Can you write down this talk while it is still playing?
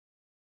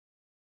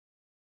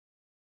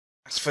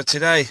For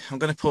today, I'm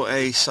going to put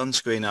a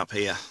sunscreen up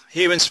here.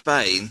 Here in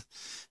Spain,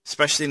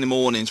 especially in the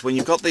mornings, when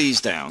you've got these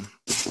down,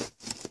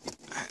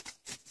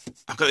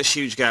 I've got this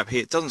huge gap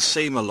here. It doesn't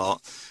seem a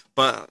lot,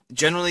 but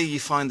generally you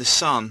find the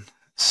sun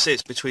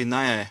sits between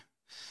there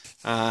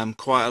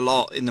quite a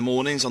lot in the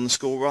mornings on the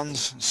school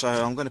runs. So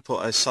I'm going to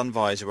put a sun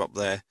visor up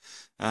there.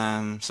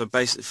 So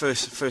basically,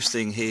 first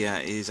thing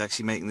here is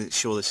actually making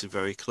sure this is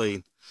very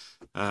clean.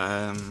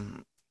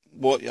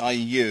 What I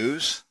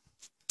use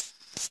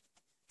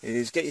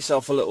is get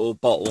yourself a little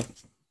bottle.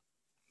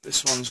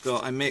 This one's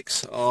got a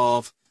mix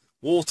of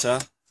water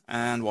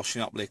and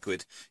washing up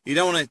liquid. You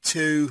don't want it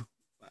too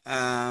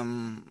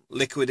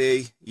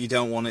liquidy, you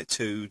don't want it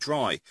too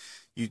dry.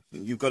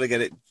 You've got to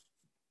get it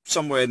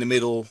somewhere in the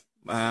middle.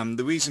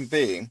 The reason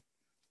being,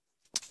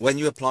 when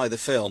you apply the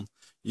film,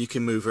 you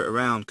can move it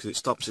around because it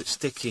stops it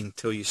sticking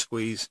till you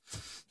squeeze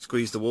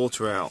the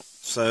water out.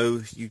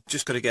 So you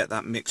just got to get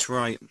that mix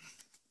right.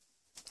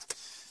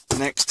 The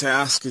next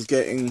task is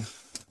getting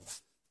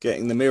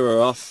the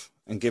mirror off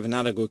and giving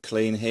that a good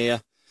clean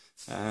here,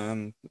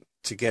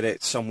 to get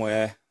it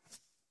somewhere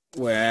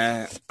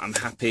where I'm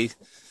happy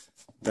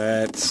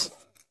that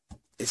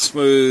it's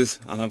smooth,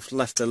 and I've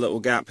left a little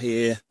gap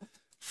here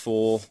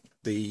for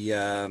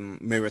the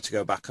mirror to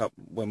go back up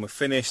when we're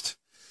finished.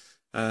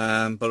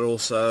 But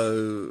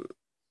also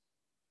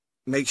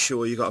make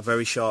sure you've got a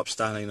very sharp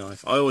Stanley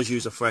knife. I always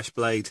use a fresh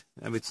blade,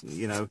 and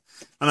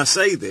I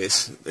say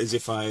this as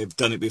if I've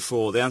done it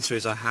before. The answer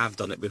is I have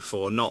done it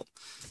before, not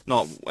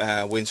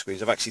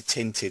windscreens. I've actually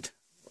tinted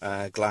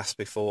glass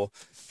before,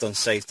 done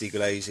safety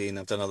glazing,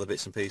 I've done other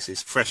bits and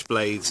pieces. Fresh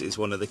blades is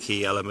one of the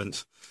key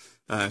elements,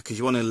 because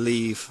you want to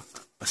leave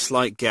a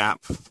slight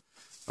gap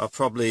of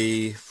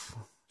probably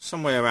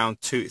somewhere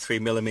around 2 to 3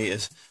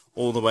 millimeters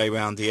all the way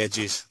around the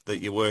edges that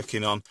you're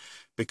working on,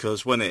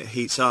 because when it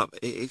heats up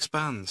it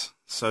expands,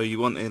 so you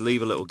want to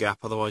leave a little gap,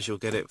 otherwise you'll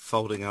get it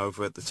folding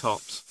over at the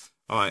tops.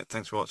 Alright,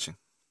 thanks for watching.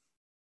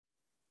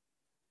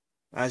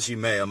 As you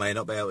may or may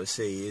not be able to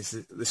see, is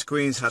the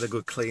screen's had a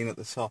good clean at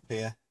the top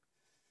here.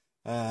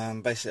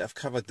 Basically I've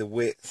covered the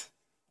width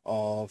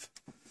of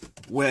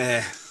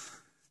where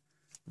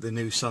the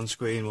new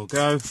sunscreen will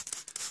go,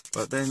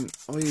 but then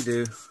all you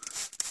do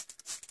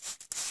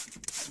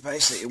is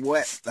basically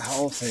wet the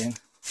whole thing.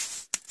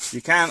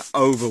 You can't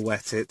over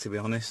wet it, to be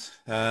honest,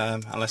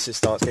 unless it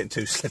starts getting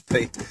too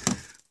slippy,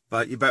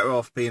 but you're better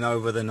off being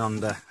over than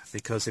under,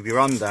 because if you're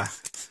under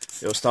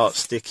it'll start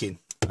sticking,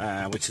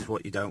 which is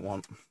what you don't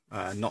want.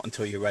 Not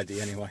until you're ready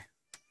anyway.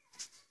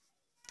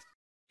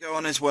 Go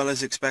on as well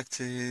as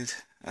expected.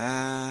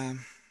 I'd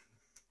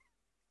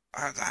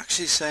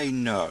actually say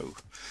no.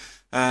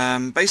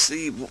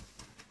 Basically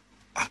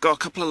I've got a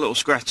couple of little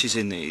scratches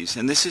in these,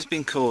 and this has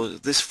been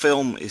caused, this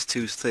film is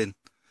too thin.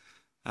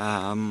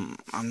 I'm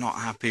not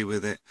happy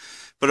with it,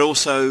 but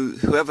also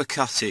whoever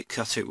cut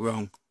it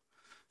wrong,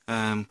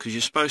 because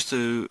you're supposed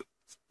to,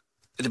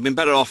 it'd have been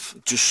better off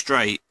just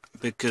straight,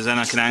 because then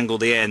I can angle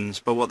the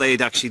ends. But what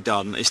they'd actually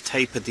done is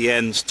tapered the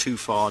ends too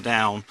far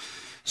down,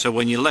 so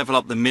when you level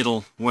up the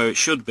middle where it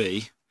should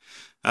be,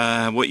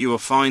 what you were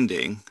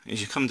finding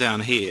is you come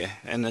down here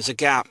and there's a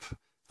gap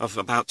of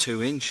about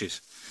 2 inches.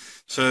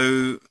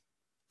 So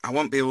I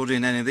won't be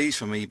ordering any of these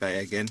from eBay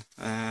again.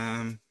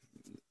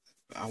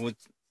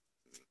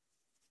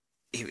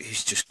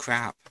 It's just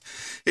crap.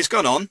 It's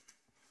gone on,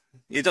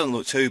 it doesn't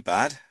look too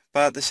bad,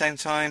 but at the same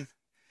time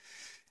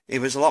it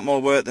was a lot more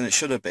work than it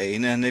should have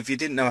been, and if you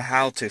didn't know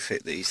how to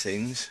fit these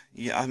things,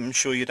 I'm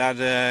sure you'd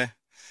had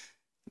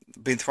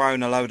been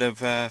throwing a load of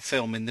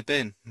film in the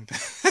bin.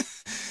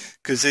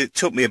 Because it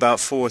took me about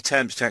 4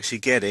 attempts to actually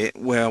get it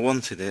where I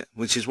wanted it,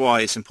 which is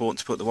why it's important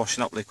to put the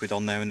washing up liquid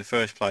on there in the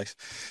first place,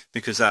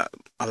 because that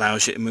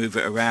allows you to move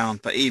it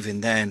around. But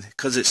even then,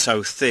 because it's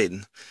so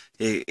thin,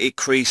 it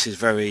creases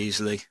very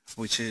easily,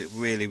 which is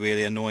really,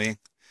 really annoying,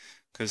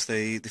 because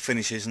the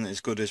finish isn't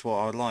as good as what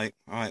I'd like.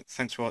 Alright,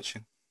 thanks for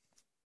watching.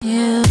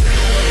 Yeah.